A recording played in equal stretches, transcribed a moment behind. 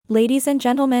Ladies and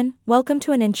gentlemen, welcome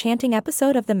to an enchanting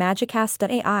episode of the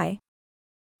Magicast.ai.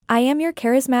 I am your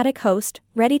charismatic host,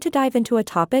 ready to dive into a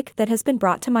topic that has been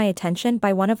brought to my attention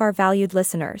by one of our valued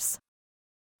listeners.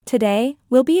 Today,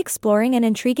 we'll be exploring an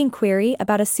intriguing query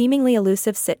about a seemingly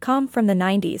elusive sitcom from the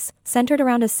 90s, centered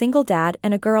around a single dad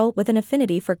and a girl with an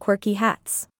affinity for quirky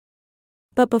hats.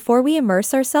 But before we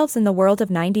immerse ourselves in the world of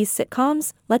 90s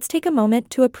sitcoms, let's take a moment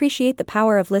to appreciate the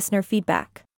power of listener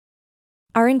feedback.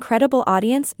 Our incredible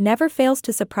audience never fails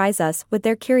to surprise us with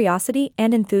their curiosity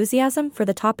and enthusiasm for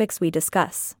the topics we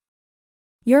discuss.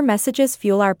 Your messages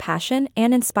fuel our passion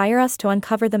and inspire us to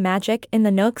uncover the magic in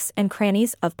the nooks and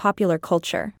crannies of popular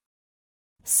culture.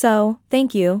 So,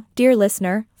 thank you, dear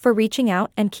listener, for reaching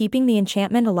out and keeping the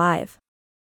enchantment alive.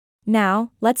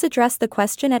 Now, let's address the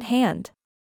question at hand.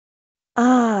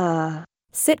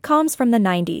 Sitcoms from the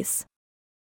 90s.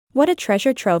 What a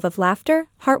treasure trove of laughter,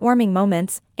 heartwarming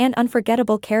moments, and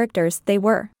unforgettable characters they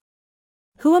were.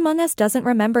 Who among us doesn't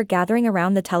remember gathering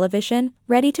around the television,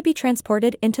 ready to be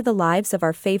transported into the lives of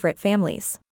our favorite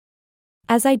families?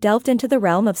 As I delved into the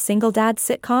realm of single dad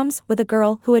sitcoms with a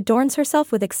girl who adorns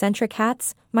herself with eccentric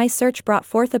hats, my search brought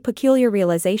forth a peculiar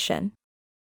realization.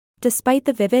 Despite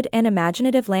the vivid and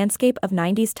imaginative landscape of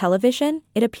 90s television,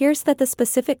 it appears that the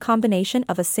specific combination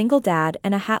of a single dad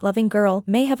and a hat-loving girl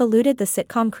may have eluded the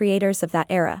sitcom creators of that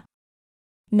era.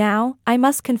 Now, I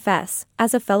must confess,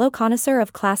 as a fellow connoisseur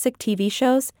of classic TV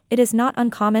shows, it is not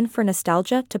uncommon for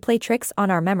nostalgia to play tricks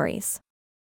on our memories.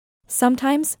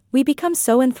 Sometimes, we become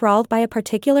so enthralled by a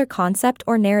particular concept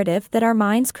or narrative that our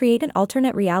minds create an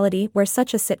alternate reality where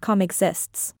such a sitcom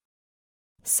exists.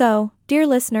 So, dear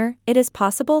listener, it is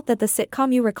possible that the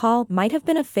sitcom you recall might have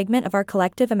been a figment of our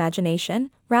collective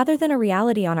imagination, rather than a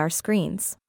reality on our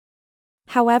screens.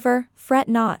 However, fret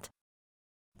not.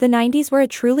 The 90s were a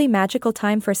truly magical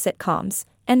time for sitcoms,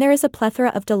 and there is a plethora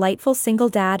of delightful single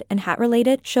dad and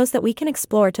hat-related shows that we can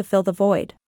explore to fill the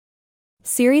void.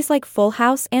 Series like Full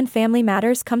House and Family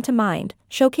Matters come to mind,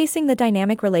 showcasing the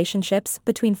dynamic relationships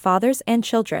between fathers and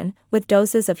children, with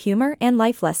doses of humor and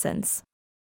life lessons.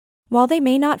 While they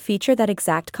may not feature that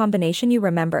exact combination you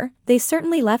remember, they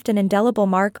certainly left an indelible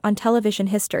mark on television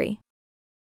history.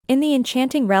 In the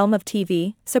enchanting realm of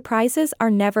TV, surprises are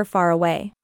never far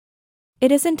away. It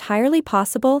is entirely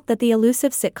possible that the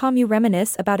elusive sitcom you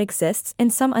reminisce about exists in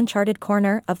some uncharted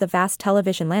corner of the vast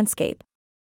television landscape.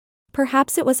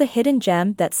 Perhaps it was a hidden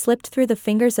gem that slipped through the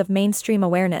fingers of mainstream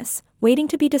awareness, waiting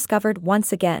to be discovered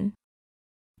once again.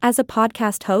 As a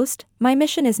podcast host, my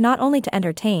mission is not only to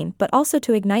entertain but also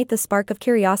to ignite the spark of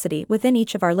curiosity within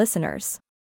each of our listeners.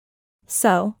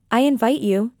 So, I invite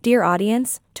you, dear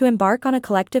audience, to embark on a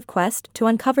collective quest to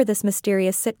uncover this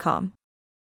mysterious sitcom.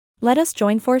 Let us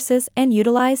join forces and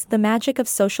utilize the magic of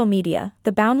social media,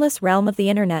 the boundless realm of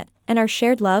the internet, and our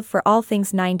shared love for all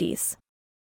things 90s.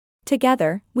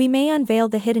 Together, we may unveil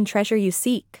the hidden treasure you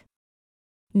seek.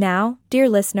 Now, dear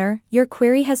listener, your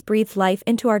query has breathed life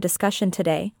into our discussion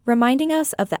today, reminding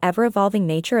us of the ever-evolving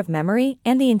nature of memory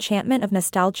and the enchantment of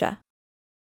nostalgia.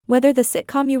 Whether the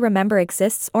sitcom you remember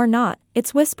exists or not,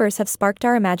 its whispers have sparked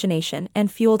our imagination and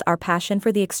fueled our passion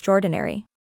for the extraordinary.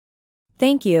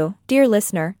 Thank you, dear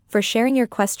listener, for sharing your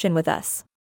question with us.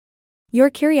 Your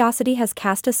curiosity has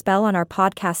cast a spell on our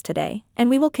podcast today, and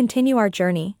we will continue our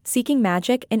journey, seeking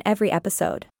magic in every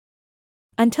episode.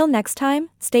 Until next time,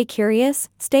 stay curious,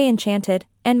 stay enchanted,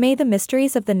 and may the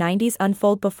mysteries of the 90s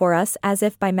unfold before us as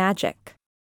if by magic.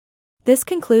 This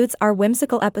concludes our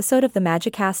whimsical episode of the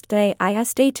Magicast.ai.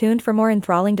 Stay tuned for more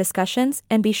enthralling discussions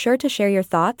and be sure to share your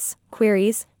thoughts,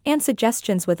 queries, and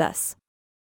suggestions with us.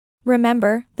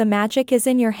 Remember, the magic is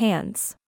in your hands.